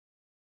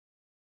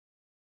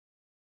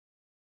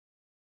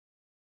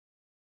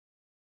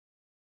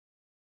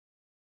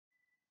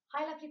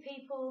Hi lovely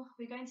people,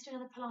 we're going to do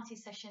another Pilates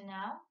session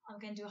now. I'm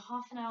going to do a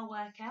half-an-hour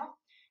workout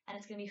and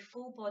it's going to be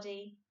full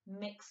body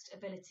mixed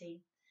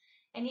ability.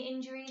 Any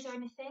injuries or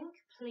anything,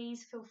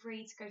 please feel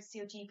free to go to see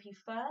your GP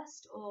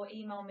first or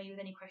email me with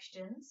any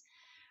questions.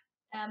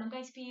 I'm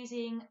going to be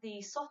using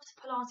the soft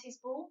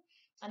Pilates ball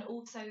and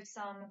also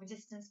some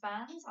resistance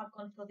bands. I've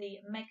gone for the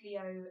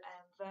Meglio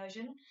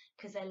version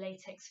because they're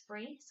latex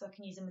free, so I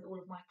can use them with all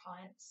of my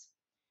clients.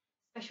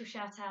 Special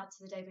shout out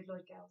to the David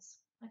Lloyd girls.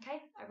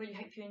 Okay, I really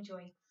hope you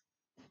enjoy.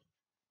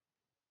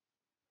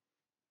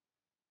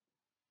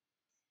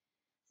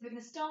 So we're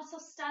going to start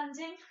off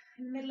standing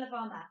in the middle of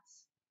our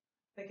mats.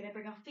 We're going to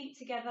bring our feet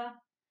together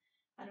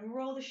and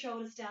roll the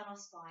shoulders down our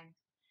spine.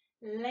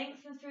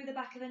 Lengthen through the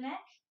back of the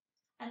neck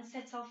and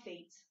set our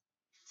feet.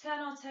 Turn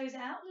our toes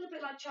out, a little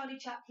bit like Charlie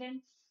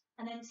Chaplin,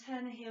 and then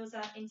turn the heels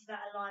out into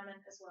that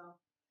alignment as well.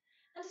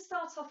 And to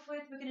start off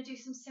with, we're going to do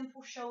some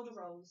simple shoulder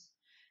rolls.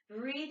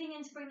 Breathing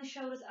in to bring the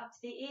shoulders up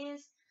to the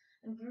ears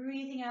and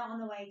breathing out on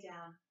the way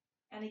down.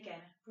 And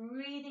again,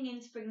 breathing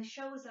in to bring the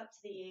shoulders up to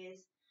the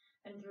ears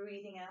and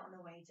breathing out on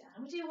the way down.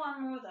 And we'll do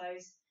one more of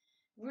those.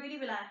 Really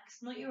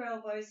relax, not your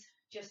elbows,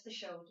 just the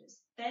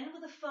shoulders. Then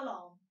with a full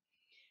arm,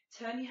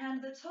 turn your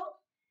hand to the top,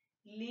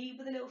 lead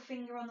with a little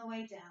finger on the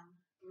way down.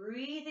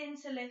 Breathe in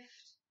to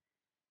lift,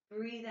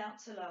 breathe out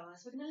to lower.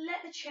 So we're going to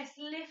let the chest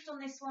lift on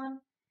this one.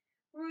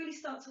 Really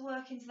start to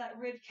work into that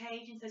rib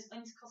cage, into those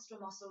intercostal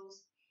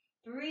muscles.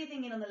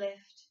 Breathing in on the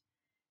lift,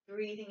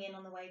 breathing in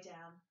on the way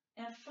down.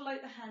 And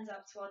float the hands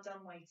up to our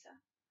dumb waiter.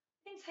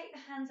 Then take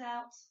the hands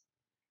out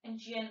and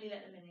gently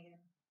let them in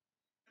again.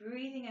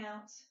 Breathing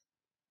out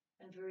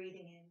and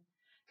breathing in.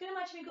 You can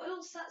imagine we've got a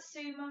little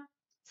satsuma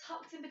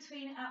tucked in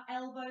between our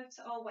elbow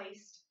to our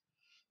waist.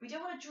 We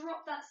don't want to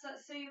drop that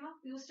satsuma.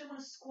 We also don't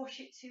want to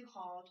squash it too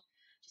hard.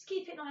 Just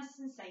keep it nice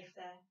and safe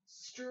there.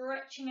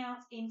 Stretching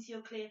out into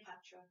your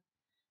Cleopatra.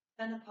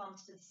 Turn the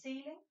palms to the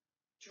ceiling.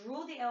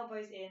 Draw the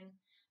elbows in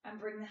and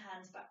bring the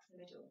hands back to the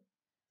middle.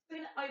 We're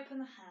going to open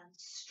the hands,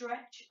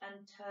 stretch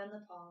and turn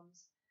the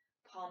palms.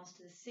 Palms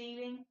to the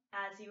ceiling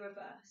as you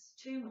reverse.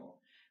 Two more.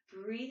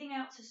 Breathing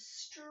out to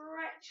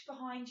stretch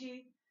behind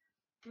you.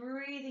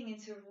 Breathing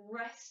in to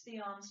rest the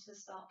arms to the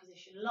start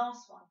position.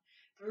 Last one.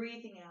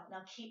 Breathing out.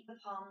 Now keep the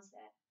palms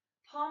there.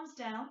 Palms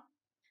down.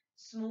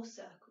 Small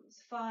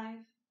circles. 5,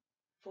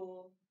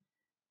 4,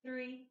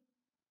 3,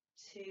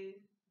 2,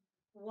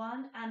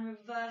 1. And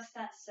reverse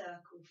that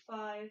circle.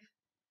 5,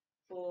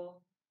 4,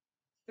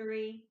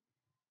 3,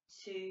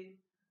 2,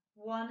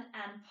 1.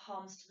 And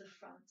palms to the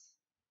front.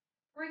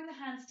 Bring the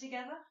hands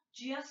together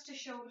just to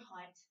shoulder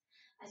height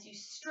as you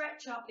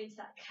stretch up into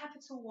that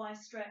capital Y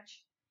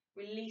stretch,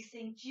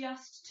 releasing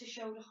just to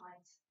shoulder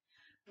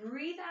height.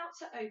 Breathe out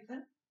to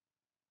open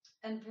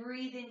and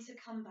breathe in to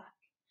come back.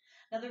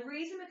 Now the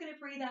reason we're going to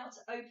breathe out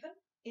to open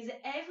is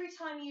that every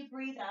time you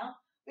breathe out,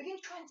 we're going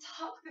to try and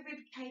tuck the rib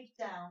cage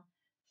down,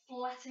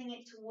 flattening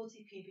it towards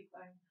your pubic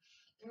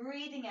bone.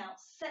 Breathing out,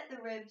 set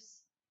the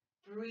ribs.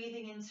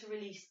 Breathing in to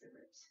release the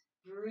ribs.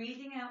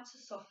 Breathing out to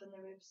soften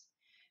the ribs.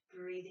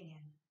 Breathing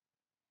in.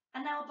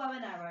 And now bow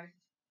and arrow,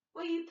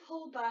 where you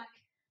pull back,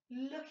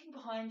 looking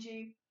behind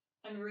you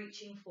and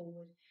reaching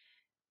forward.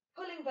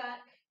 Pulling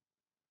back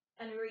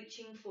and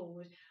reaching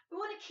forward. We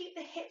want to keep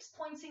the hips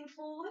pointing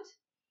forward.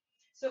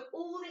 So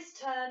all this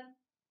turn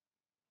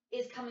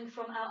is coming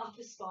from our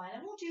upper spine.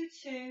 And we'll do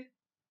 2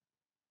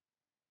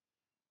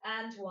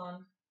 and 1.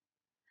 And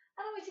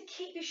I want you to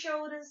keep your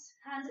shoulders,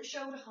 hands at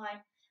shoulder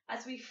height,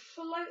 as we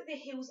float the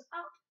heels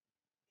up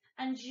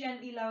and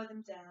gently lower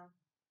them down.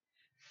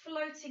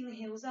 Floating the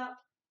heels up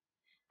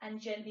and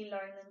gently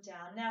lowering them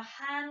down. Now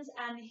hands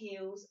and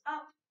heels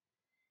up,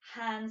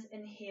 hands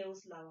and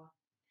heels lower.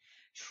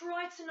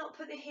 Try to not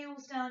put the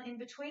heels down in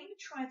between.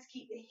 Try to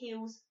keep the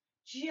heels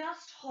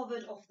just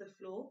hovered off the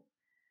floor.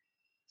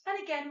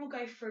 And again, we'll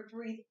go for a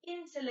breathe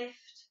in to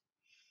lift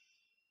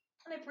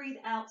and a breathe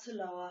out to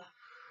lower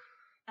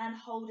and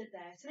hold it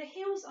there. So the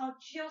heels are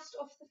just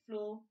off the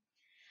floor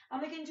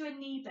and we're going to do a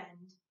knee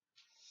bend.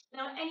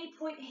 Now at any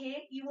point here,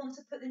 you want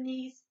to put the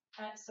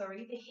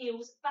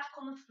heels back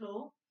on the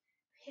floor.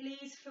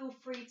 Please feel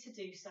free to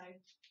do so.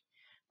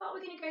 But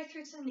we're going to go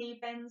through some knee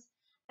bends.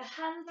 The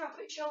hands are up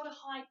at shoulder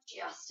height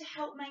just to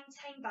help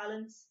maintain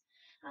balance.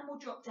 And we'll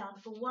drop down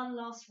for one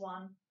last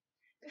one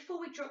before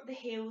we drop the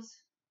heels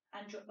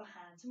and drop the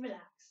hands and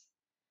relax.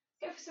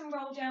 Go for some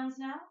roll downs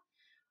now,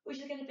 which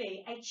is going to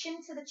be a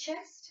chin to the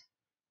chest,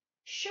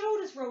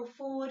 shoulders roll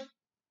forward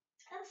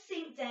and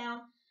sink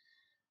down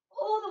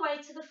all the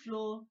way to the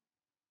floor.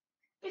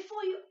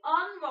 Before you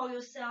unroll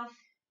yourself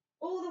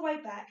all the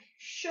way back,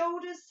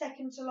 shoulders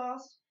second to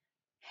last,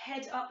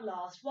 head up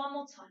last. One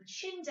more time,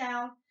 chin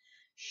down,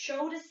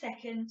 shoulders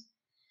second,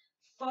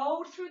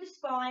 fold through the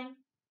spine,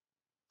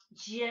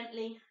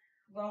 gently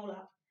roll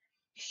up,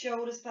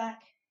 shoulders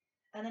back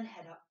and then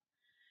head up.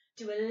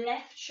 Do a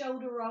left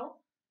shoulder roll,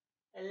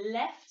 a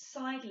left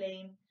side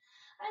lean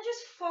and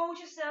just fold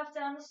yourself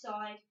down the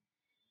side,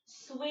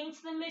 swing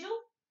to the middle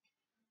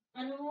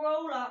and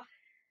roll up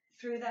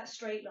through that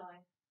straight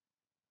line.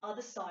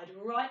 Other side,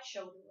 right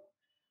shoulder roll,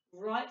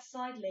 right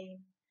side lean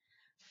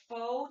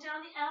Fold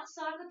down the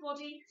outside of the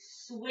body,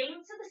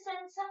 swing to the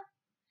center,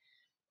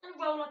 and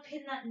roll up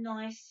in that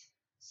nice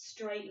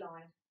straight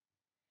line.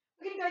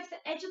 We're going to go to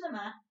the edge of the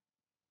mat,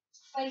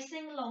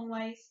 facing long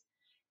ways,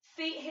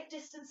 feet hip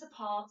distance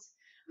apart,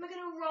 and we're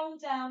going to roll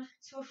down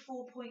to a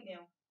 4-point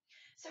kneel.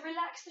 So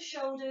relax the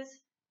shoulders,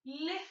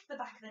 lift the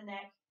back of the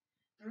neck,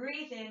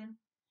 breathe in,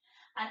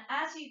 and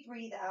as you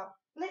breathe out,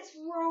 let's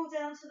roll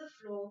down to the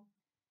floor.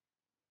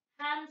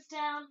 Hands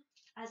down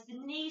as the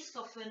knees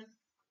soften.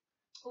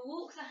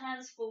 Walk the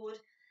hands forward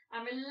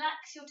and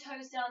relax your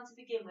toes down to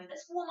begin with.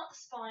 Let's warm up the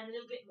spine a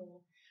little bit more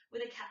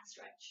with a cat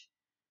stretch.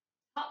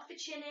 Tuck the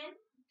chin in,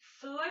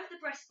 float the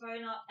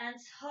breastbone up and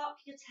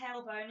tuck your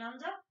tailbone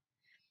under.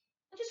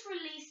 And just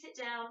release it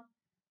down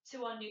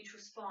to our neutral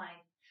spine.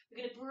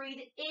 We're going to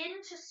breathe in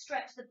to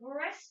stretch the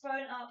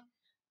breastbone up.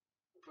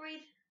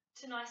 Breathe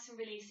to nice and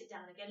release it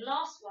down again.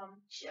 Last one,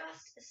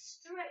 just a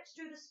stretch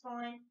through the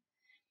spine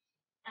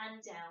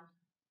and down.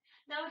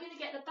 Now we're going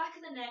to get the back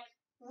of the neck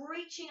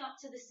reaching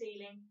up to the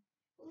ceiling.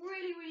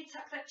 Really, really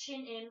tuck that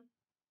chin in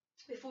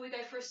before we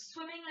go for a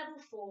swimming level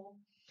 4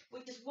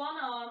 with just one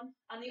arm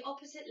and the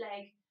opposite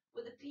leg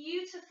with a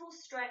beautiful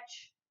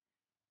stretch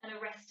and a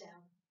rest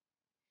down.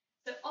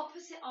 So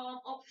opposite arm,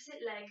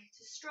 opposite leg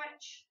to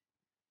stretch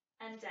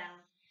and down.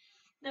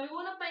 Now we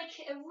want to make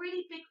it a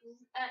really big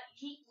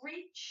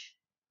reach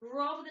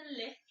rather than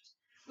lift.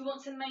 We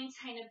want to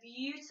maintain a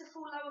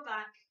beautiful lower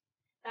back.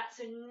 That's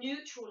a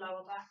neutral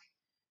lower back.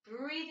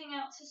 Breathing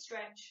out to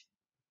stretch,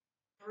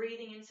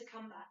 breathing in to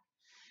come back.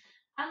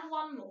 And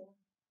one more.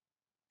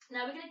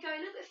 Now we're going to go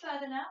a little bit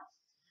further now.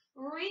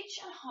 Reach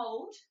and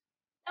hold.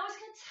 Now we're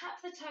just going to tap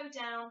the toe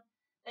down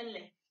and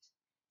lift.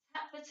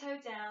 Tap the toe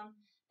down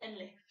and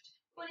lift.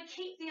 We want to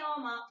keep the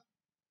arm up.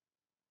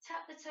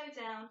 Tap the toe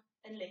down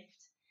and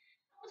lift.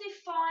 We'll do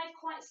 5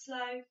 quite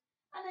slow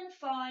and then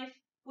 5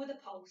 with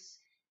a pulse.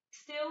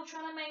 Still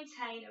trying to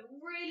maintain a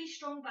really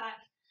strong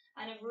back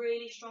and a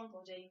really strong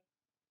body.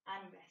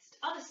 And rest.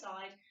 Other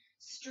side,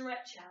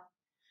 stretch out.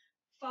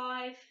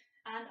 5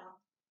 and up.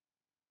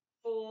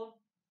 4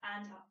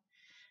 and up.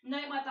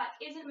 Note my back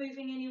isn't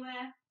moving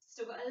anywhere.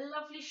 Still got a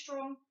lovely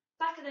strong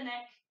back of the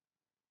neck.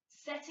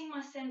 Setting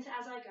my centre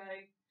as I go.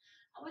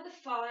 And with a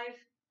 5,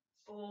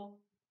 4,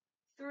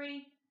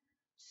 3,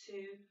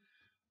 2,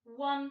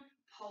 1,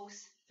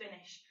 pulse,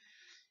 finish.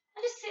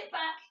 And just sit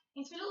back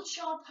into a little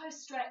child pose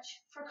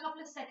stretch for a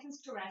couple of seconds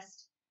to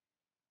rest.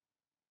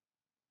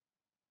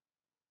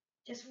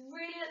 Just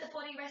really let the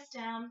body rest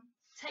down.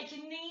 Take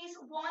your knees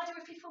wider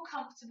if you feel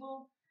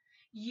comfortable.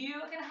 You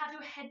are going to have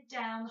your head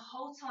down the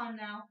whole time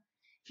now.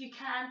 If you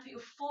can, put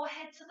your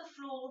forehead to the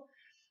floor.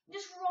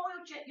 Just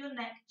roll your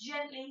neck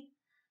gently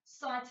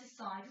side to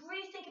side.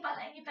 Really think about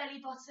letting your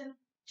belly button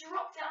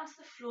drop down to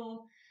the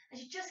floor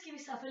as you just give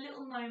yourself a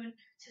little moment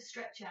to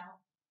stretch out.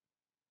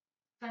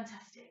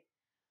 Fantastic.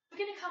 We're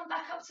going to come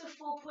back up to a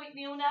 4-point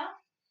kneel now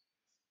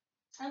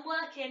and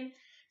work in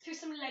through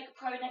some leg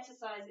prone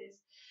exercises.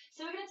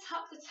 So we're going to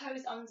tuck the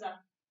toes under.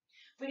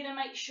 We're going to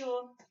make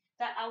sure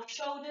that our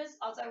shoulders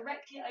are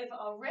directly over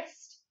our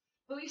wrist,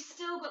 but we've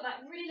still got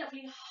that really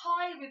lovely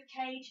high rib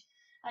cage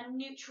and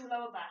neutral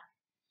lower back.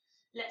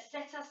 Let's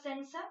set our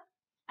centre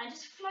and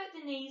just float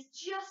the knees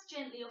just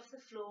gently off the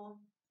floor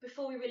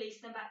before we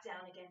release them back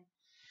down again.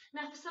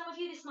 Now for some of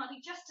you this might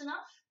be just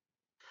enough.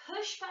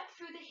 Push back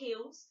through the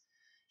heels.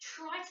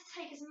 Try to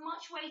take as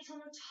much weight on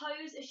the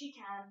toes as you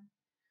can.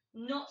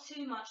 Not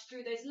too much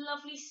through those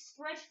lovely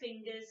spread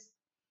fingers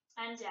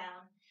and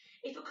down.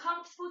 If you're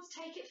comfortable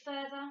to take it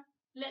further,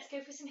 let's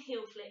go for some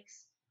heel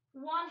flicks.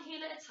 One heel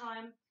at a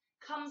time,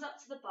 comes up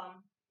to the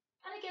bum.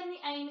 And again,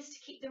 the aim is to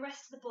keep the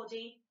rest of the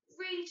body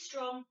really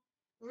strong,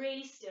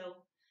 really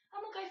still.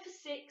 And we'll go for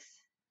 6,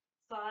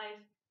 5,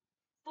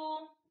 4,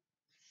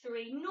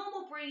 3.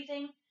 Normal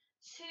breathing,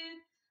 2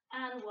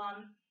 and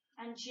 1.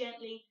 And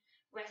gently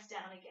rest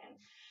down again.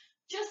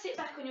 Just sit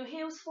back on your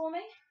heels for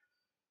me.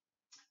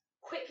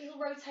 Quick little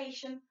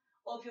rotation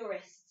of your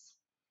wrists.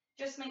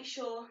 Just make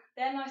sure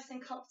they're nice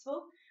and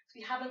comfortable because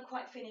we haven't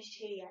quite finished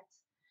here yet.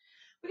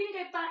 We're going to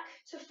go back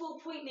to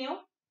 4-point kneel,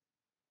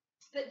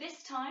 but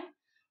this time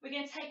we're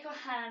going to take our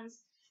hands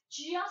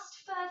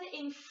just further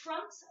in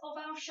front of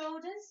our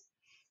shoulders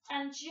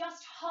and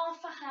just half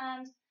a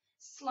hand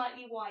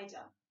slightly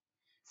wider.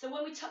 So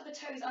when we tuck the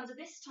toes under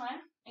this time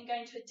and go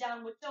into a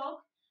downward dog,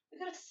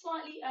 we've got a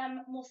slightly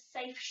more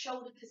safe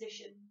shoulder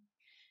position.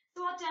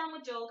 So our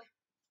downward dog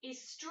is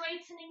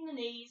straightening the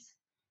knees,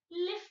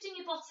 lifting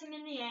your bottom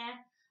in the air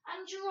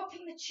and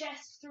dropping the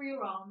chest through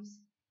your arms.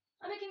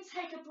 And we can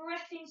take a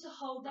breath in to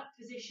hold that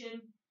position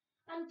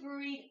and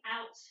breathe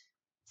out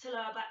to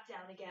lower back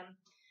down again.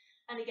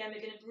 And again,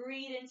 we're going to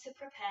breathe in to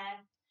prepare.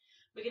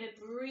 We're going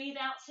to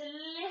breathe out to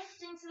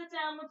lift into the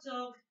downward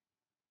dog,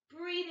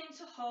 breathe in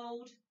to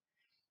hold,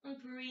 and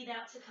breathe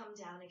out to come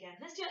down again.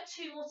 Let's do that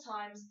 2 more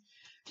times.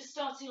 Just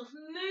starting off,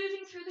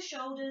 moving through the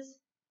shoulders,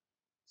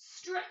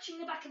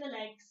 stretching the back of the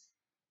legs.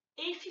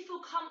 If you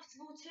feel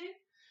comfortable to,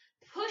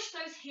 push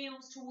those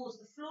heels towards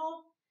the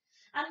floor.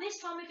 And this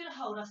time we're going to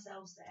hold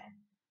ourselves there.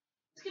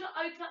 It's going to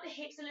open up the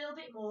hips a little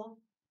bit more.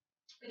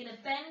 We're going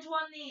to bend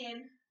one knee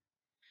in,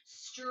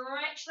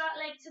 stretch that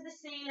leg to the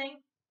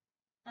ceiling,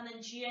 and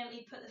then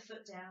gently put the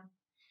foot down.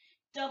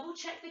 Double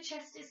check the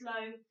chest is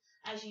low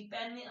as you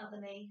bend the other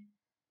knee.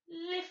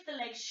 Lift the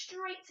leg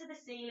straight to the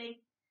ceiling,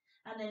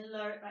 and then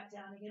lower it back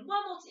down again.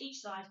 One more to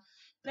each side.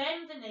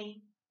 Bend the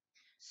knee,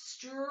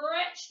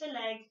 stretch the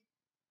leg,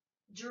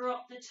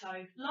 drop the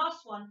toe.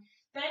 Last one.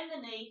 Bend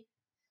the knee,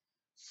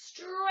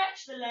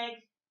 stretch the leg,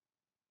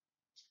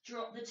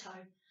 drop the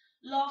toe.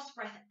 Last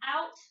breath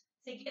out.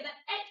 So get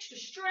that extra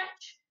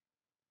stretch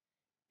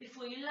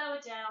before you lower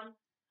down.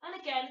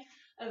 And again,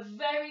 a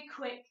very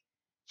quick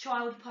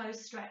child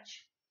pose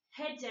stretch.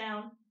 Head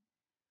down,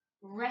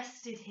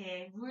 rested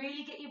here.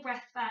 Really get your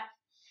breath back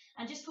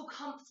and just feel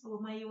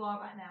comfortable where you are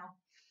right now.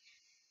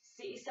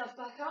 Sit yourself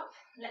back up.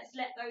 Let's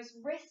let those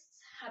wrists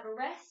have a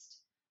rest.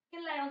 You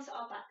can lay onto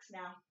our backs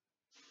now.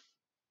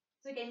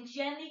 So again,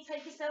 gently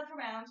take yourself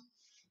around.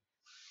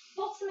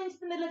 Bottom into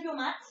the middle of your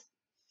mat.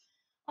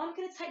 I'm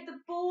going to take the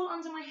ball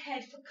under my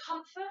head for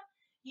comfort.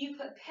 You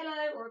put a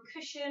pillow or a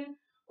cushion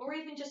or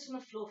even just on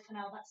the floor for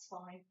now, that's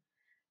fine.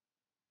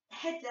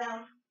 Head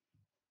down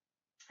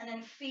and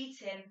then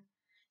feet in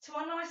to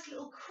our nice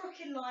little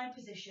crooked line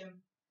position.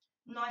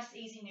 Nice,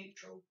 easy,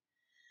 neutral.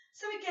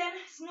 So again,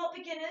 it's not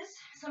beginners,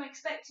 so I'm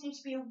expecting you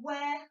to be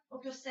aware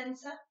of your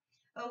centre,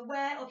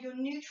 aware of your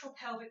neutral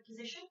pelvic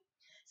position.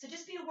 So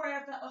just be aware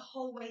of that the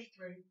whole way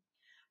through.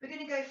 We're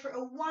going to go for a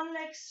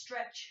one-leg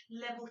stretch,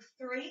 level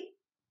 3.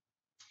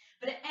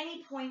 But at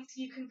any point,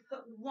 you can put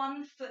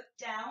one foot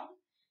down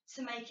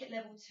to make it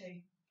level 2.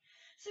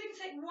 So we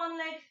can take one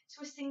leg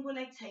to a single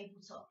leg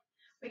tabletop.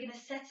 We're going to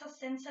set our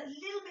centre a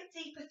little bit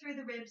deeper through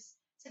the ribs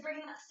to bring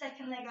that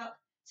second leg up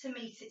to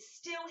meet it.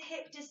 Still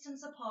hip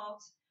distance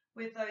apart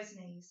with those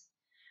knees.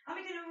 And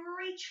we're going to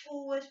reach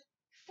forward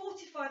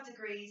 45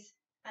 degrees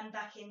and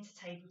back into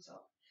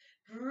tabletop.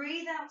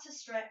 Breathe out to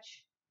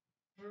stretch.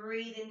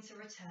 Breathe in to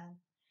return.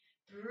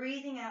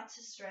 Breathing out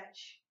to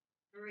stretch.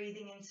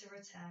 Breathing in to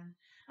return.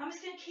 I'm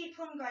just going to keep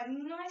on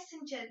going nice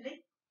and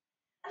gently.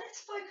 And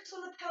let's focus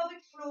on the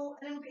pelvic floor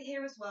a little bit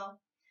here as well.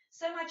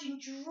 So imagine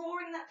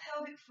drawing that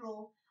pelvic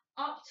floor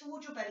up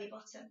towards your belly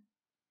button.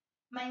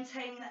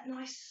 Maintaining that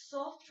nice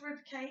soft rib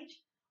cage.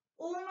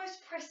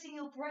 Almost pressing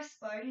your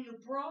breastbone and your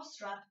bra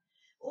strap,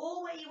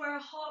 or where you wear a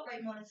heart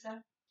rate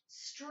monitor,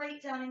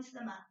 straight down into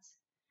the mat.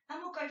 And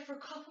we'll go for a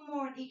couple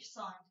more on each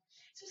side.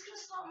 So it's going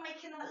to start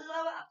making that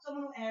lower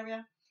abdominal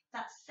area,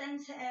 that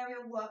centre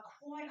area work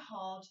quite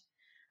hard.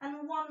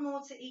 And one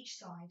more to each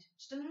side.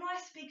 Just a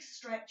nice big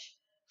stretch,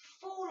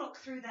 full lock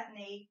through that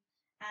knee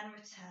and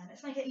return.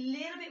 Let's make it a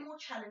little bit more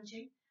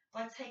challenging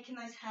by taking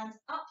those hands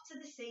up to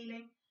the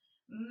ceiling,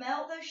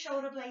 melt those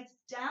shoulder blades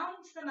down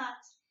into the mat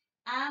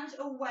and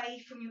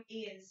away from your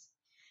ears.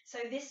 So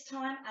this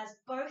time, as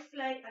both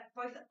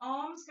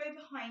arms go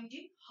behind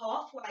you,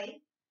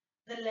 halfway,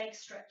 the leg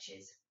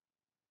stretches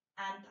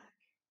and back.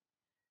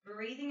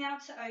 Breathing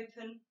out to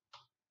open,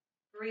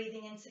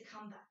 breathing in to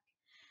come back.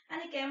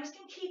 And again, we're just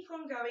going to keep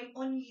on going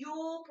on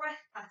your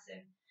breath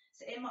pattern.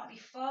 So it might be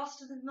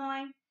faster than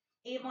mine,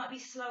 it might be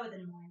slower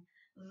than mine.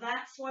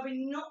 That's why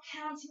we're not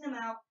counting them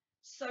out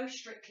so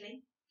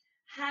strictly.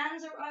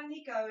 Hands are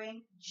only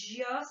going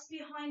just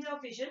behind our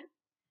vision,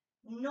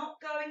 not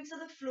going to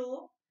the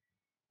floor.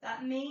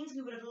 That means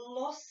we would have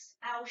lost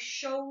our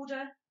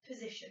shoulder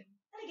position.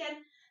 And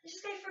again, let's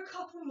just go for a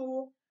couple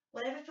more,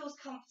 whatever feels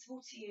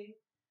comfortable to you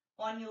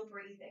on your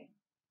breathing.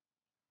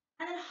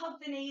 And then hug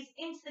the knees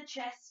into the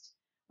chest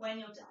when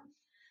you're done.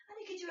 And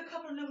you can do a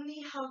couple of little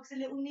knee hugs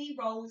and little knee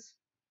rolls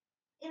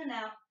in and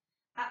out.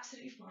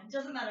 Absolutely fine.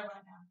 Doesn't matter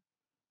right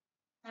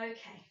now.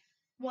 Okay.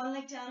 One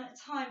leg down at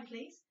a time,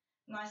 please.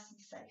 Nice and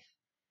safe.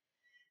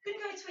 We're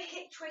going to go to a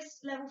hip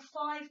twist level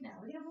 5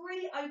 now. We're going to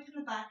really open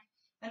the back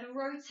and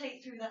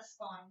rotate through that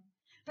spine.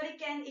 But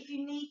again, if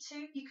you need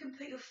to, you can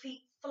put your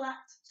feet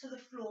flat to the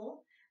floor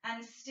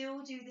and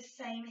still do the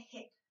same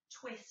hip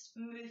twist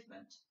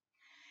movement.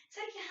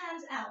 Take your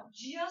hands out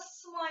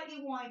just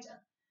slightly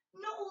wider,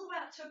 not all the way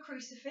up to a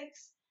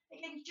crucifix.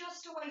 Again,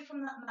 just away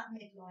from that mat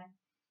midline.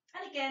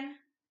 And again,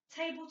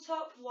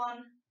 tabletop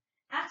one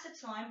at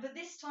a time, but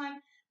this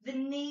time the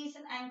knees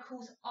and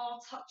ankles are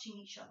touching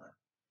each other.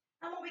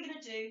 And what we're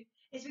going to do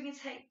is we're going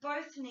to take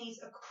both knees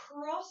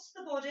across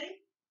the body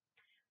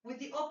with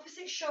the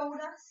opposite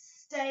shoulder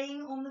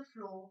staying on the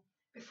floor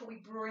before we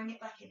bring it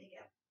back in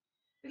again.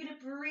 We're going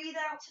to breathe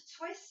out to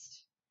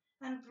twist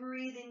and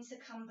breathe in to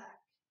come back.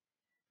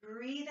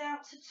 Breathe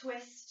out to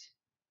twist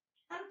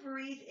and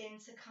breathe in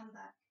to come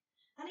back.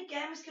 And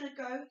again, we're just going to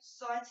go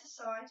side to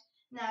side.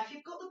 Now, if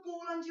you've got the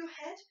ball under your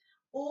head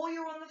or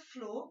you're on the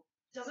floor,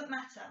 doesn't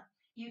matter.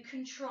 You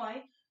can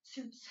try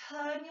to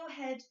turn your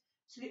head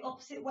to the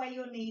opposite way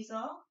your knees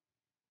are.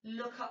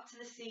 Look up to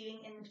the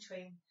ceiling in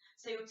between.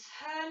 So you're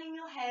turning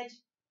your head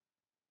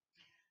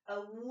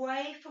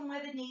away from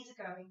where the knees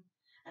are going.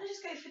 And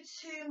just go for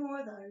 2 more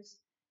of those.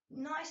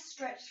 Nice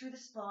stretch through the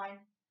spine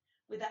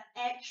with that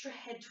extra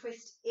head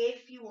twist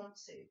if you want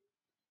to.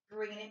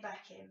 Bringing it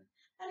back in.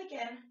 And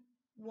again,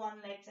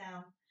 one leg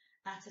down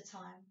at a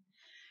time.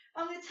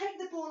 I'm going to take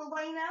the ball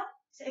away now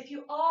So if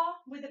you are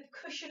with a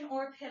cushion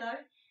or a pillow,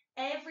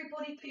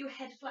 everybody put your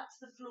head flat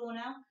to the floor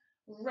now,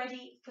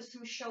 ready for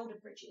some shoulder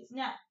bridges.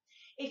 Now,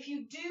 if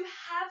you do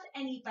have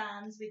any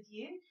bands with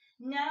you,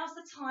 now's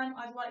the time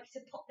I'd like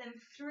you to pop them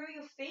through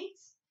your feet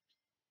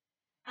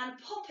and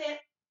pop it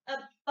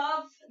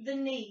above the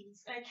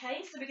knees,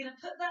 okay? So we're going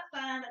to put that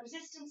band, that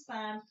resistance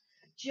band,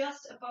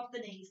 just above the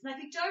knees. Now,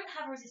 if you don't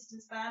have a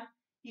resistance band,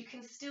 you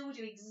can still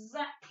do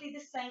exactly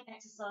the same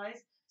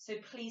exercise, so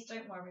please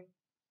don't worry.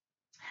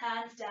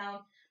 Hands down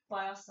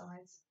by our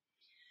sides.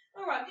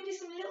 All right, we're going to do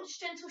some little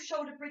gentle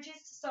shoulder bridges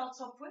to start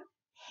off with.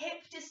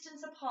 Hip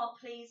distance apart,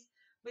 please,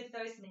 with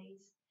those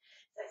knees.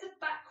 So it's a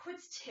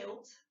backwards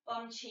tilt,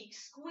 bum cheek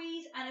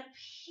squeeze and a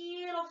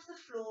peel off the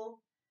floor.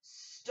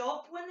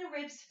 Stop when the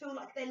ribs feel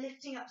like they're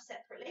lifting up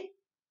separately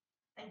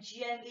and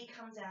gently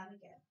come down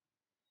again.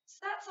 So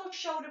that's our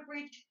shoulder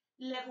bridge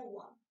level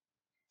 1.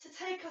 To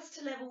take us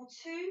to level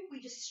 2, we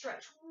just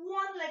stretch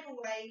one leg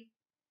away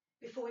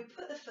before we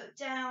put the foot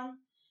down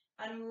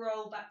and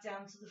roll back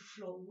down to the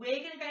floor. We're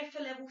going to go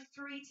for level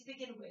 3 to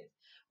begin with,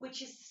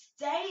 which is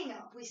staying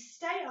up. We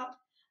stay up,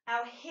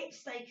 our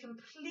hips stay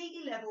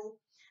completely level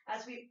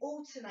as we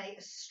alternate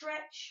a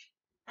stretch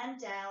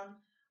and down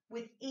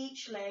with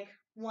each leg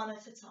one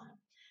at a time.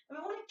 And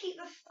we want to keep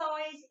the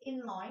thighs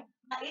in line.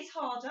 That is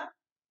harder.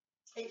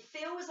 It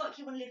feels like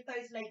you want to lift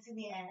those legs in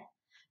the air,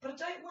 but I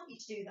don't want you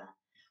to do that.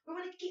 We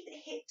want to keep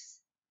the hips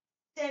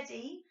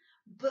steady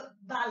but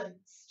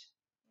balanced.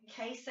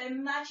 Okay, so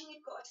imagine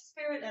you've got a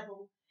spirit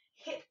level,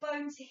 hip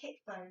bone to hip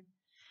bone,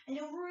 and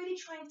you're really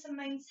trying to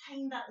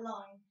maintain that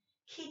line,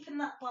 keeping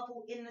that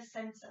bubble in the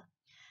center.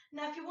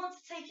 Now, if you want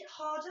to take it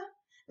harder,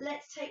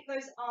 let's take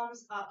those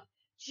arms up,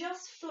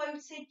 just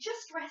floated,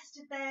 just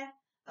rested there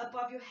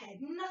above your head,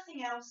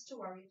 nothing else to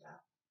worry about.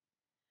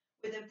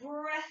 With a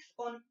breath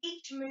on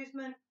each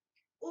movement,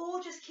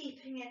 or just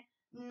keeping it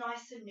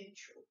nice and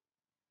neutral.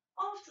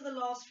 After the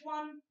last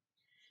one,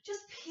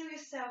 just peel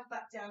yourself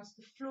back down to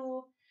the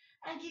floor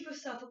and give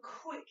yourself a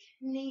quick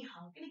knee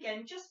hug. And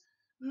again, just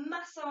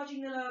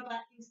massaging the lower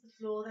back into the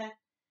floor there.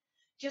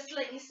 Just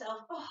letting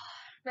yourself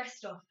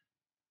rest off.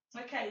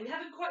 Okay, we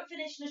haven't quite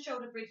finished the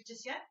shoulder bridge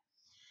just yet.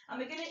 And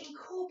we're going to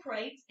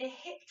incorporate a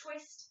hip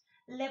twist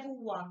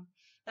level 1.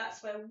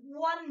 That's where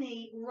one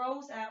knee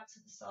rolls out to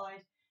the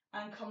side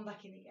and come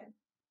back in again.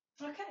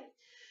 Okay,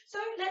 so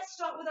let's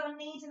start with our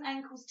knees and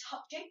ankles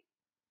touching,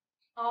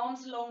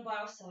 arms long by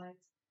our sides.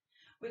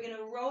 We're going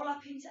to roll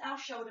up into our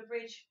shoulder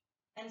bridge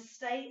and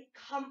stay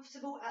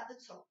comfortable at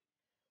the top.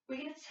 We're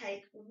going to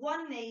take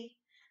one knee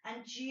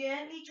and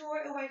gently draw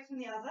it away from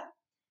the other,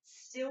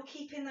 still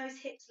keeping those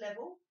hips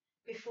level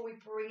before we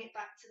bring it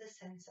back to the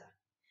center.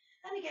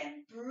 And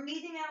again,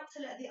 breathing out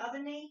to let the other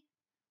knee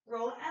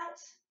roll out,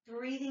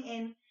 breathing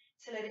in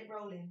to let it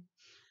roll in.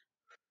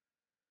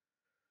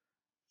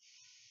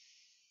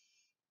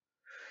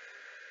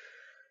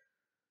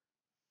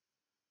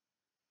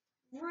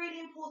 Really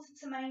important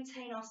to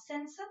maintain our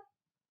center.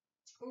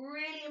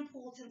 Really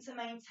important to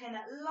maintain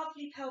that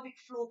lovely pelvic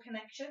floor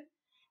connection.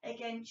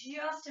 Again,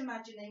 just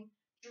imagining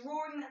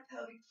drawing that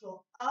pelvic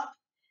floor up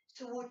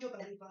towards your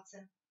belly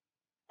button.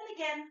 And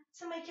again,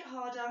 to make it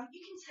harder,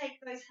 you can take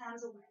those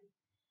hands away.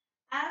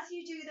 As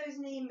you do those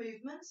knee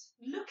movements,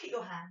 look at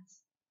your hands.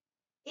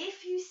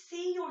 If you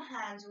see your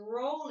hands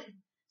rolling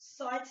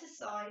side to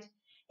side,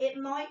 it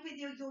might be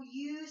that you're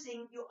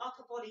using your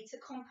upper body to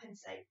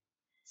compensate.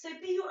 So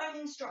be your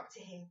own instructor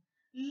here.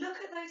 Look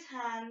at those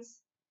hands,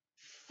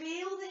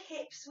 feel the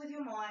hips with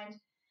your mind.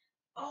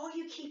 Are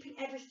you keeping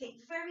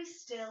everything very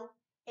still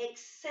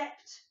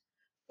except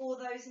for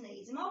those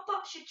knees? And our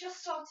butt should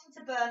just starting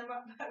to burn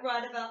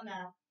right about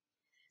now.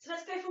 So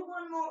let's go for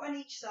one more on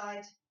each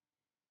side.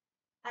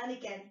 And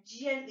again,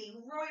 gently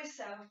roll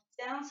yourself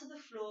down to the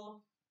floor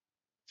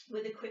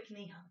with a quick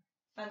knee hug.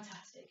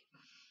 Fantastic.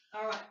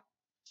 All right,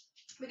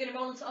 we're going to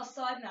roll onto our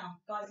side now,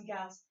 guys and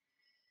gals.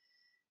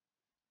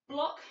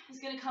 Block is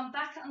going to come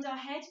back under our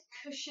head,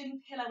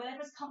 cushion, pillow,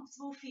 whatever's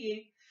comfortable for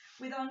you,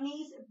 with our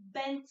knees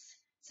bent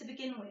to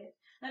begin with.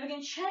 Now we're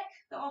going to check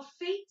that our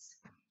feet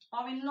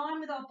are in line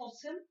with our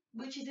bottom,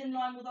 which is in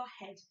line with our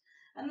head.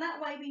 And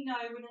that way we know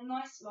we're in a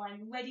nice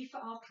line, ready for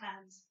our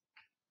plans.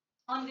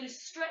 I'm going to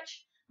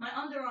stretch my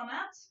underarm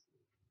out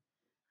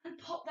and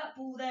pop that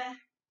ball there,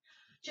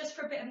 just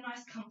for a bit of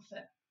nice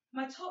comfort.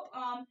 My top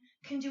arm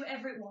can do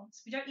whatever it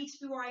wants. We don't need to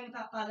be worrying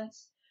about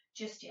balance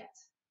just yet.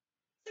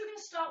 So we're going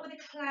to start with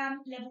a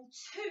clam level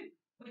 2,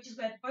 which is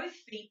where both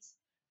feet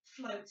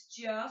float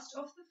just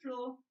off the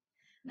floor.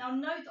 Now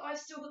note that I've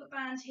still got the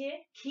band here.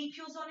 Keep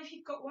yours on if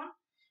you've got one,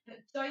 but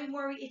don't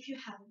worry if you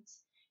haven't.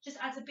 Just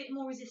adds a bit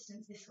more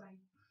resistance this way.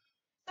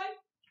 So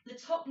the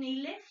top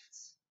knee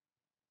lifts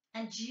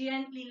and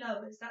gently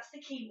lowers. That's the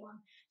key one.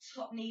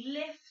 Top knee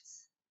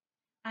lifts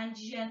and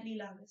gently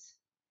lowers.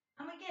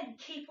 And again,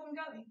 keep on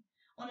going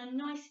on a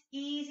nice,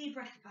 easy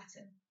breath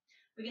pattern.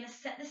 We're going to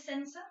set the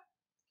center.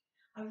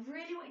 I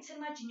really want you to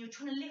imagine you're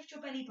trying to lift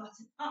your belly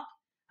button up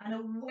and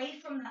away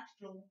from that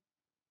floor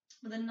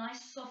with a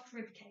nice soft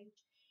rib cage.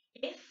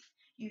 If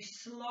you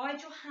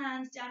slide your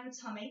hands down your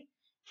tummy,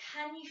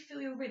 Can you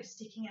feel your ribs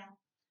sticking out?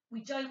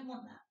 We don't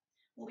want that.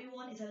 What we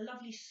want is a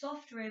lovely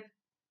soft rib,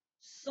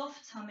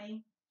 soft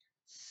tummy,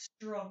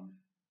 strong.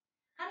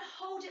 And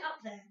hold it up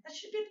there. That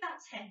should be about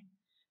 10.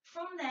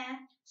 From there,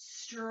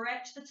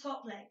 stretch the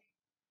top leg.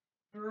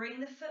 Bring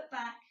the foot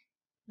back,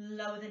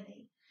 lower the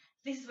knee.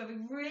 This is where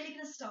we're really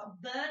going to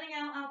start burning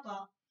out our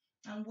butt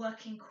and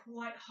working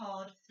quite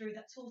hard through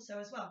that torso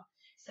as well.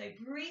 So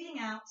breathing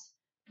out,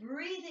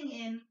 breathing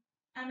in,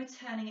 and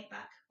returning it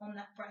back on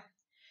that breath.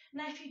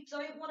 Now, if you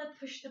don't want to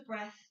push the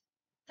breath,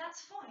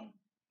 that's fine.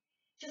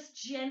 Just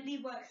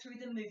gently work through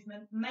the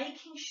movement,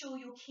 making sure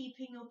you're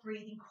keeping your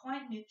breathing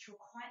quite neutral,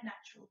 quite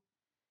natural.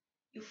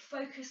 Your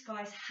focus,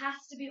 guys, has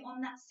to be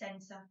on that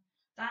center.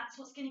 That's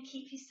what's going to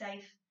keep you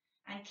safe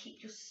and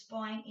keep your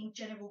spine in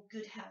general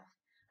good health.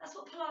 That's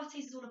what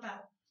Pilates is all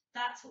about.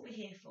 That's what we're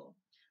here for.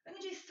 We're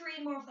going to do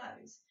 3 more of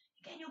those.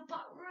 Again, your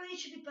butt really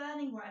should be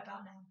burning right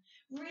about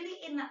now. Really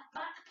in that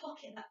back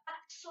pocket, that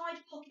back side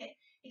pocket,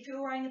 if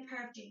you're wearing a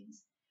pair of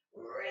jeans.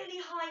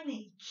 Really high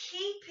knee.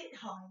 Keep it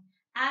high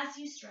as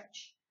you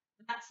stretch.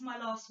 That's my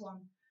last one.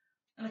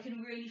 And I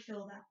can really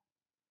feel that.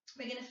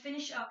 We're going to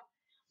finish up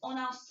on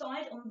our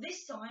side, on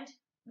this side,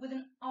 with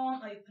an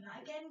arm opener.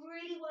 Again,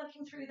 really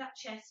working through that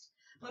chest,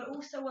 but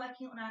also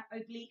working on our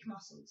oblique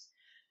muscles.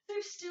 So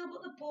we've still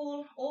got the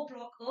ball or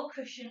block or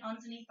cushion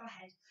underneath our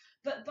head,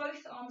 but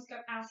both arms go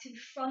out in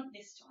front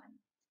this time.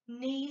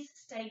 Knees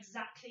stay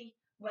exactly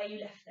where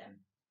you left them.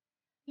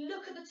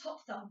 Look at the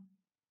top thumb.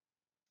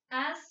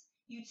 As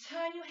you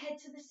turn your head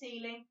to the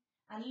ceiling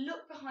and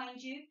look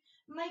behind you,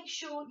 make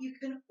sure you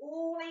can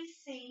always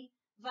see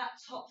that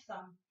top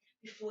thumb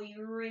before you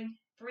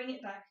bring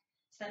it back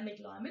to that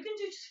midline. We're going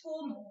to do just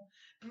 4 more.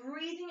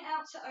 Breathing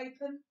out to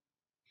open,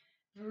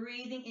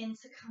 breathing in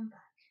to come back.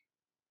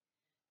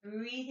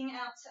 Breathing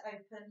out to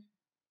open,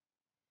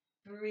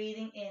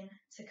 breathing in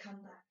to come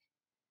back.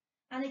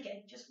 And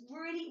again, just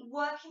really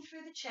working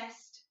through the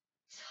chest,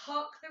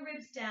 tuck the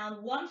ribs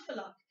down, 1 for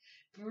luck.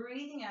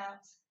 Breathing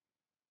out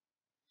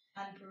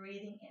and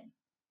breathing in.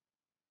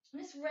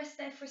 And let's rest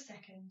there for a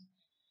second.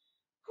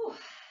 Whew.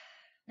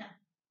 Now,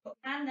 put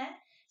your hand there.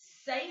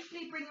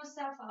 Safely bring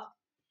yourself up.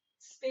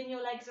 Spin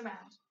your legs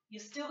around.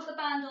 You've still got the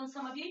band on,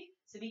 some of you,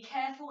 so be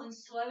careful and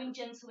slow and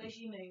gentle as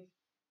you move.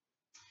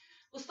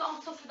 We'll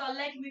start off with our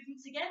leg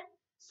movements again.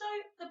 So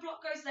the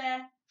block goes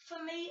there,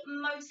 for me,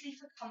 mostly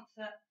for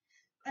comfort.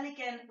 And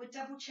again, we're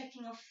double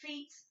checking our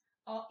feet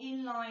are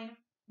in line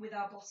with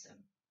our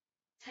bottom.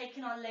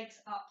 Taking our legs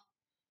up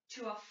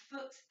to our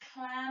foot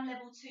clam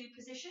level 2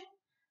 position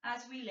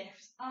as we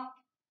lift up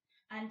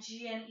and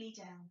gently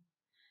down.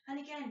 And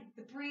again,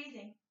 the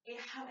breathing,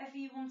 however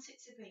you want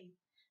it to be.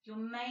 Your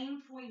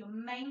main point, your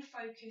main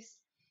focus,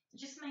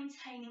 just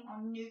maintaining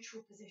our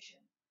neutral position.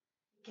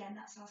 Again,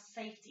 that's our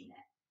safety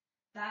net.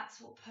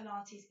 That's what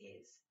Pilates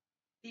is.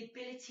 The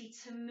ability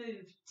to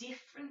move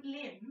different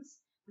limbs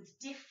with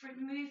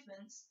different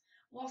movements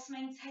whilst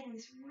maintaining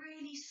this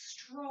really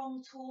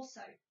strong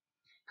torso.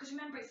 Because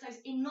remember, it's those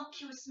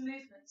innocuous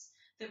movements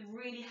that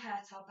really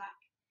hurt our back.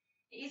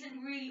 It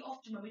isn't really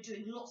often when we're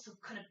doing lots of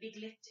kind of big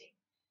lifting.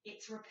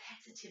 It's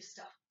repetitive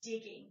stuff,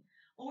 digging,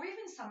 or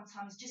even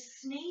sometimes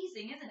just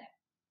sneezing, isn't it?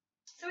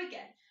 So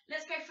again,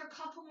 let's go for a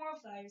couple more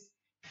of those.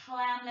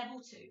 Clam level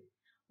 2.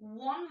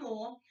 1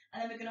 more,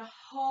 and then we're going to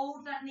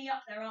hold that knee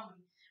up there, aren't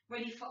we?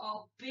 Ready for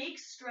our big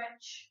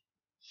stretch.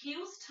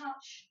 Heels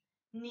touch,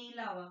 knee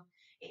lower.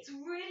 It's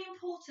really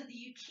important that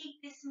you keep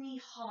this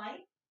knee high.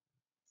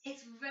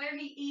 It's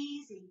very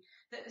easy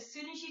that as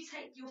soon as you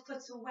take your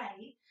foot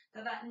away,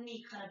 that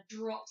knee kind of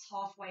drops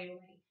halfway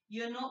away.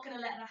 You're not going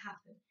to let that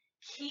happen.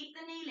 Keep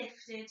the knee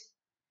lifted.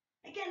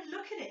 Again,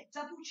 look at it.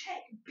 Double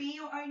check. Be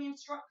your own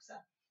instructor.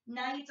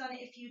 Now you've done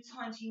it a few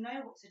times, you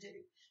know what to do.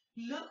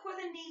 Look where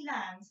the knee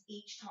lands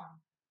each time.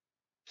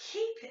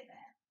 Keep it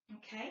there,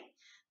 okay?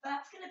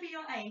 That's going to be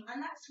your aim,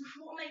 and that's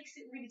what makes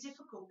it really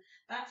difficult.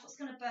 That's what's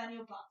going to burn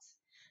your butt.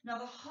 Now,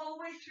 the whole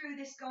way through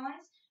this,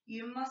 guys,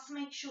 you must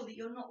make sure that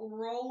you're not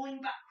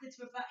rolling backwards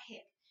with that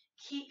hip.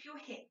 Keep your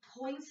hip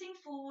pointing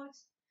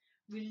forwards.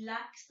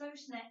 Relax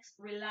those necks,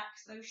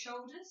 relax those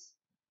shoulders.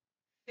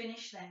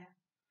 Finish there.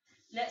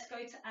 Let's go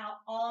to our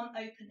arm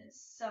openers.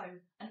 So,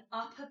 an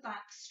upper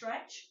back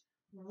stretch,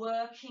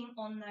 working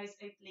on those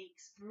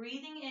obliques.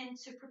 Breathing in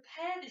to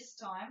prepare this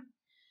time.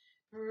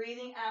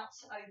 Breathing out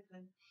to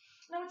open.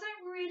 Now, I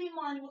don't really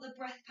mind what the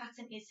breath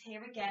pattern is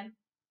here again.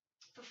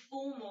 For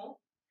 4 more,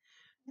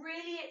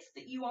 really it's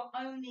that you are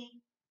only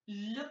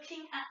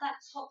looking at that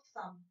top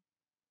thumb.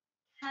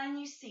 Can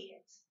you see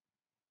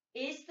it?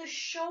 Is the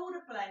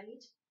shoulder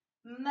blade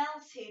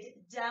melted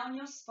down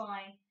your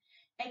spine?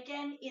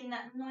 Again, in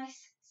that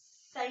nice,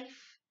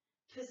 safe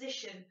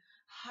position.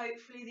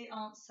 Hopefully the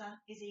answer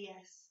is a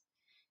yes.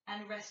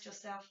 And rest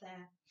yourself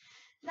there.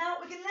 Now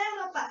we're going to lay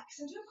on our backs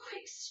and do a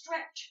quick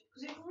stretch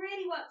because we've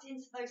really worked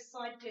into those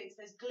side glutes,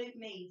 those glute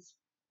medes.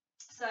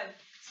 So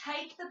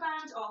take the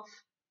band off,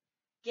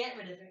 get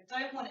rid of it,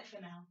 don't want it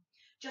for now.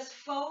 Just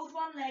fold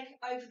one leg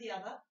over the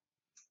other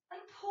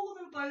and pull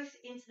them both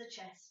into the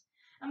chest.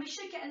 And we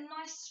should get a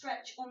nice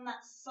stretch on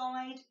that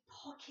side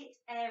pocket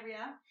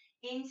area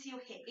into your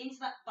hip, into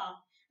that bum.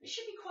 It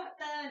should be quite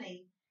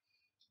burny.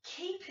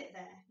 Keep it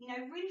there, you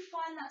know, really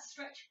find that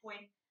stretch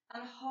point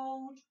and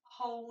hold,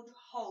 hold,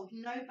 hold,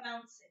 no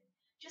bouncing.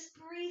 Just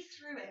breathe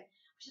through it,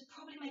 which is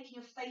probably making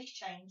your face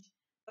change,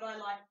 but I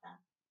like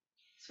that.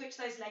 Switch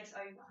those legs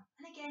over.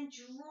 And again,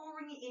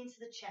 drawing it into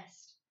the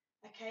chest,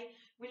 okay?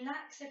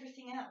 Relax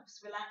everything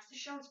else. Relax the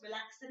shoulders,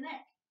 relax the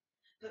neck,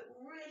 but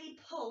really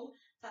pull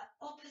that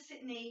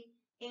opposite knee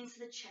into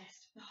the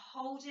chest and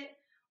hold it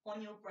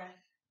on your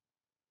breath.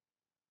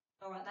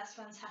 All right, that's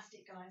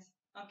fantastic, guys.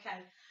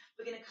 Okay,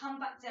 we're going to come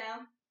back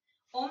down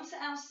onto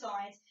our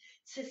sides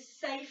to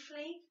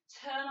safely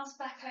turn us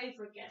back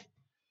over again.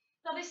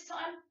 Now this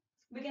time,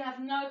 we're going to have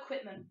no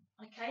equipment,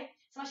 okay?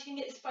 So much you can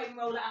get this foam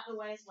roller out of the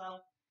way as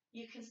well.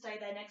 You can stay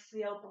there next to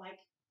the old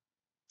bike.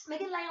 We're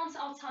going to lay onto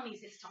our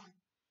tummies this time.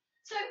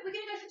 So we're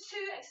going to go for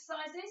 2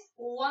 exercises,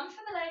 one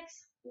for the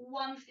legs,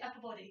 one for the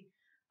upper body.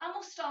 And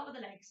we'll start with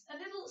the legs, a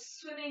little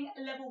swimming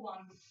level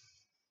 1.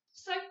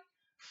 So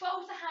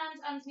fold the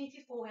hands underneath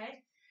your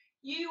forehead.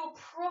 You are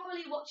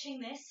probably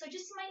watching this, so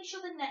just make sure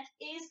the neck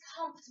is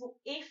comfortable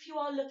if you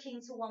are looking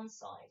to one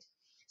side.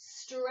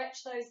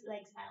 Stretch those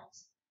legs out.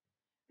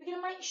 We're going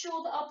to make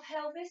sure that our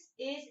pelvis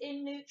is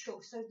in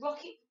neutral, so rock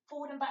it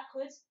forward and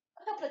backwards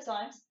a couple of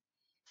times.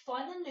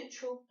 Find the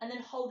neutral and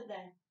then hold it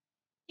there.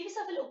 Give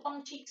yourself a little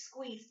bum cheek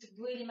squeeze to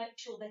really make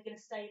sure they're going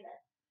to stay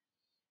there.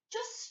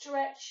 Just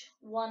stretch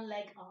one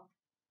leg up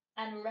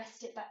and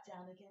rest it back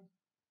down again.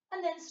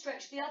 And then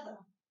stretch the other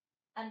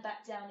and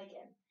back down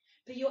again.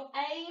 But your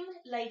aim,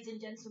 ladies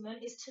and gentlemen,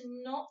 is to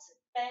not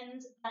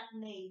bend that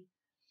knee.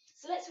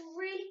 So let's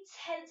really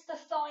tense the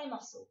thigh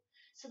muscle.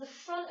 So the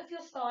front of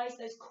your thighs,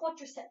 those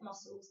quadricep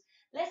muscles,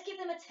 let's give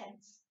them a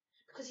tense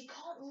because you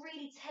can't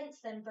really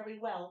tense them very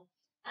well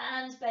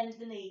and bend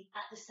the knee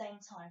at the same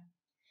time.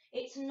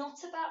 It's not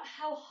about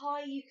how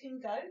high you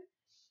can go.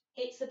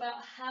 It's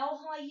about how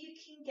high you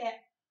can get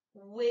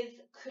with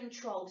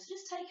control. So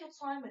just take your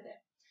time with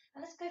it.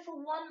 And let's go for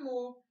one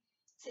more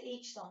to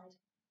each side.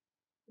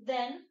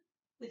 Then,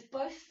 with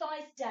both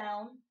thighs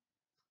down,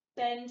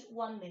 bend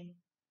one knee.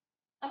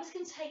 I'm just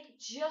going to take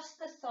just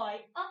the thigh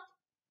up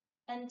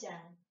and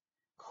down.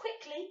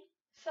 Quickly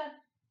for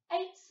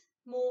 8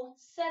 more.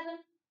 7,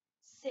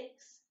 6,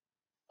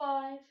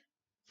 5,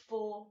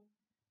 4,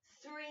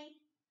 3,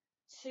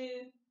 2,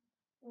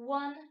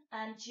 1,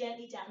 and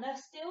gently down. Now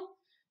still,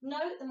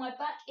 note that my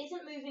back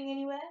isn't moving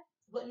anywhere.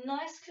 I've got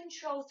nice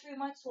control through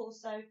my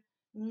torso,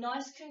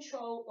 nice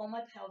control on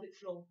my pelvic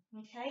floor,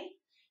 okay?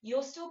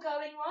 You're still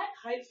going right,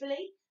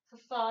 hopefully, for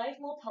 5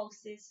 more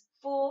pulses.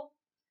 4,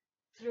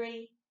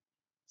 3,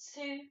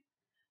 2,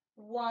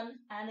 1,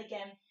 and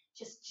again,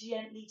 just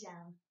gently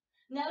down.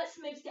 Now let's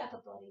move to the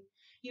upper body.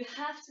 You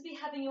have to be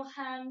having your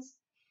hands,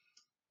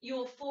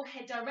 your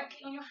forehead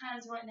directly on your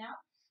hands right now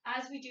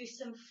as we do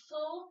some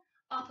full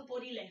upper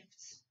body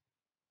lifts.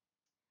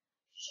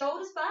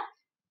 Shoulders back,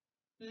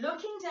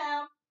 looking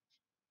down,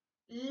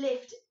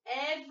 lift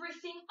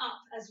everything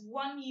up as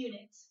one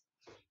unit.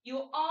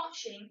 You're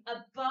arching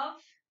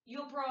above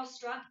your bra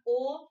strap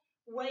or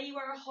where you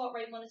wear a heart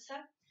rate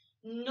monitor,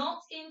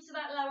 not into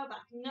that lower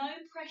back. No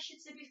pressure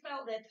to be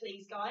felt there,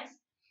 please, guys.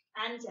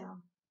 And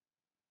down.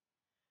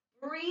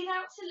 Breathe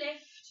out to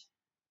lift.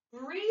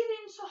 Breathe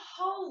in to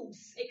hold.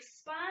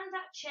 Expand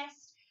that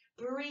chest.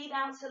 Breathe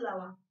out to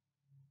lower.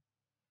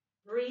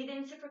 Breathe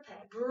in to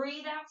prepare.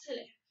 Breathe out to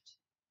lift.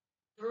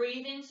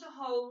 Breathe in to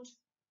hold.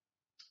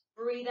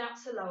 Breathe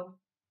out to lower.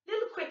 A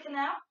little quicker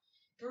now.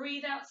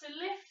 Breathe out to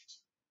lift.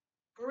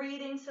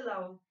 Breathe in to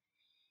lower.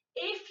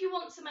 If you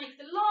want to make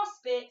the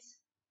last bit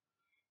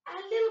a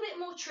little bit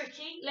more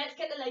tricky, let's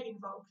get the leg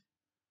involved.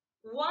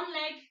 One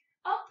leg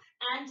up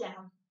and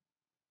down.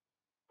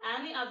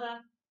 And the other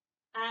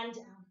and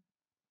down.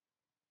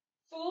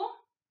 4,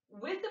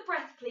 with the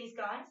breath please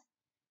guys.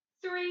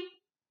 3,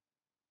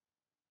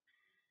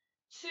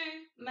 2,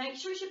 make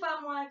sure it's your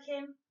bum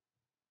working.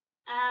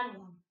 And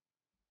 1.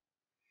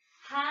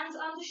 Hands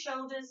under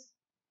shoulders.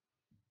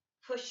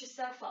 Push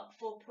yourself up,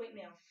 4-point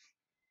kneel.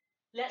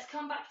 Let's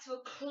come back to a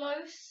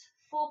close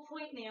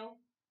 4-point kneel.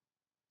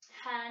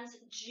 Hands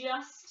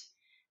just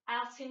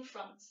out in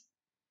front.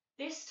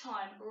 This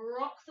time,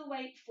 rock the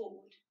weight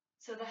forward.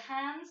 So the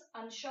hands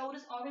and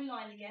shoulders are in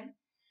line again.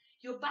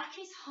 Your back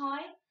is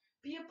high,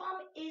 but your bum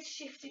is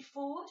shifted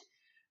forward.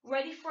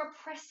 Ready for a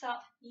press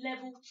up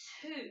level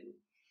 2.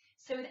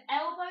 So with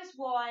elbows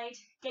wide,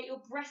 get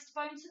your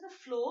breastbone to the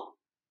floor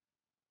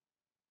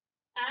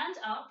and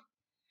up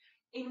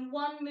in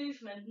one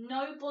movement.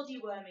 No body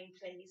worming,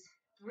 please.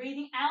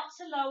 Breathing out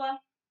to lower.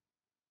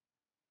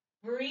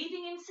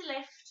 Breathing in to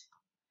lift.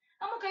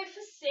 And we'll go for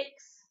 6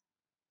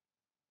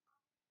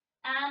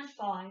 and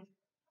 5.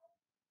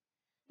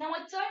 Now I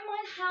don't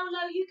mind how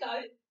low you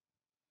go.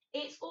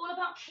 It's all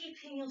about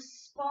keeping your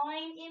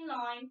spine in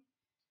line,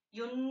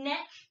 your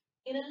neck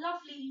in a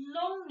lovely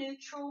long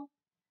neutral,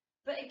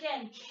 but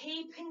again,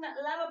 keeping that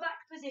lower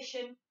back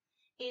position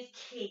is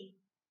key.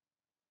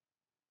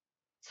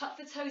 Tuck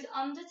the toes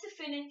under to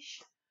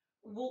finish.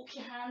 Walk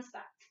your hands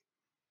back.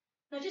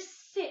 Now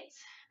just sit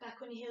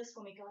back on your heels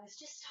for me, guys.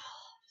 Just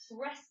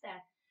rest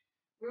there.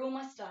 We're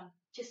almost done.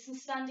 Just some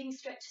standing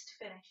stretches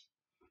to finish.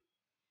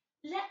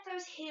 Let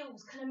those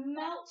heels kind of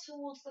melt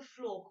towards the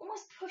floor.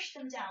 Almost push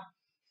them down.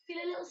 Feel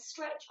a little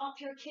stretch up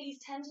your Achilles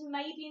tendon,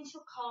 maybe into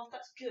your calf.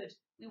 That's good.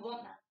 We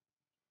want that.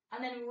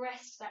 And then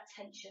rest that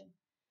tension.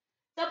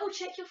 Double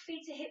check your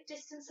feet are hip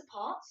distance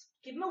apart.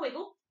 Give them a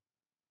wiggle.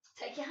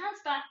 Take your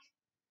hands back.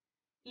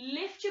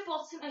 Lift your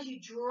bottom as you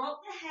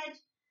drop the head.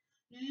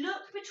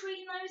 Look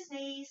between those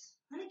knees.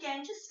 And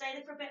again, just stay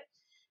there for a bit.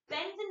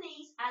 Bend the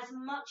knees as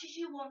much as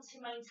you want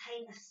to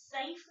maintain a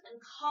safe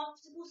and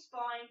comfortable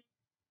spine.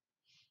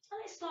 And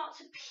let's start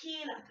to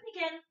peel up. And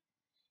again,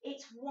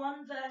 it's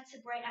one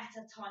vertebrae at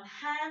a time.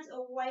 Hands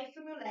away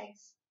from your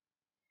legs.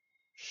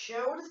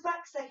 Shoulders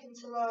back second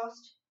to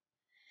last.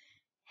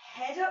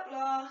 Head up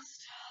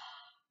last.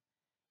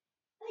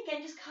 And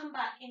again, just come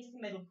back into the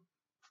middle.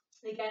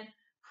 And again,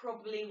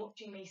 probably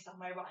watching me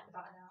somewhere right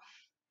about now.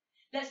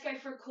 Let's go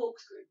for a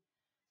corkscrew.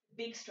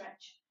 Big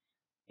stretch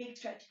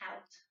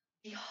out.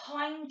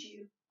 Behind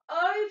you,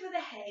 over the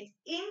head,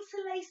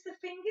 interlace the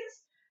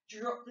fingers,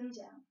 drop them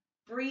down.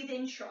 Breathe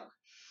in, shrug.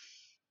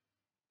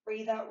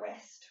 Breathe out,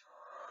 rest.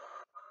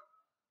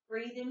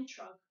 Breathe in,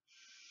 shrug.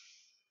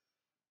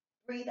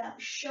 Breathe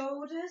out,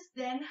 shoulders,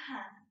 then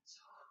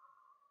hands.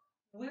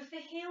 With the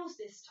heels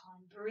this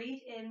time,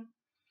 breathe in,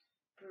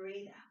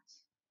 breathe out.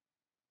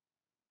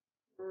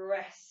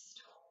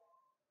 Rest.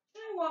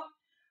 You know what?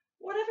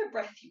 Whatever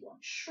breath you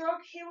want.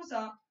 Shrug, heels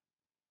up.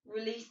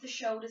 Release the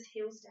shoulders,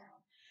 heels down.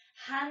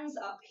 Hands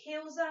up,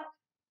 heels up.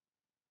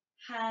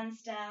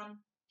 Hands down,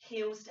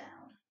 heels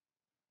down.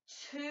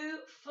 2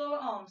 full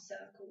arm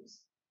circles.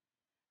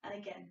 And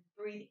again,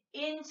 breathe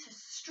in to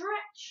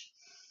stretch.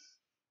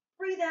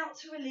 Breathe out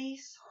to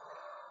release.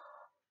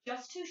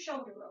 Just 2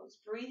 shoulder rolls.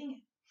 Breathing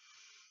in.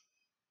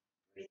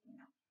 Breathing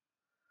out.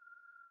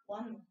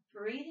 1 more.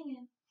 Breathing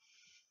in.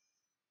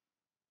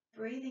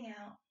 Breathing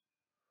out.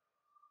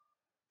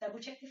 Double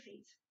check the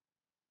feet.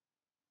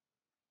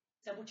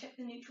 Double check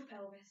the neutral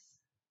pelvis.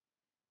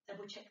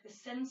 Double check the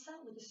center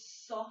with a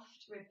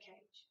soft rib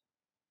cage.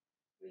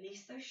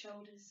 Release those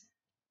shoulders.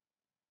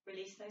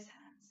 Release those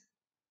hands.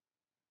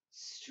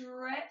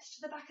 Stretch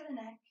to the back of the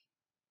neck.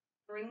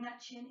 Bring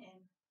that chin in.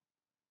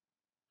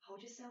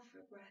 Hold yourself for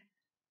a breath.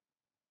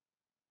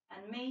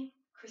 And me,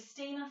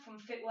 Kristina from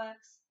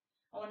Fitworxs,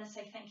 I want to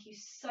say thank you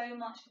so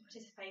much for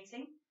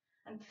participating.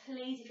 And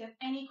please, if you have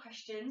any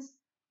questions,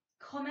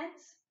 comment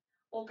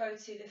or go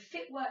to the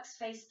Fitworxs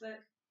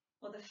Facebook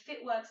or the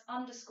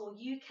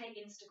Fitworxs_UK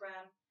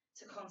Instagram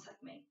to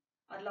contact me.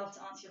 I'd love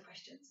to answer your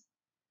questions.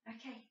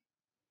 Okay,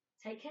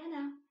 take care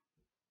now.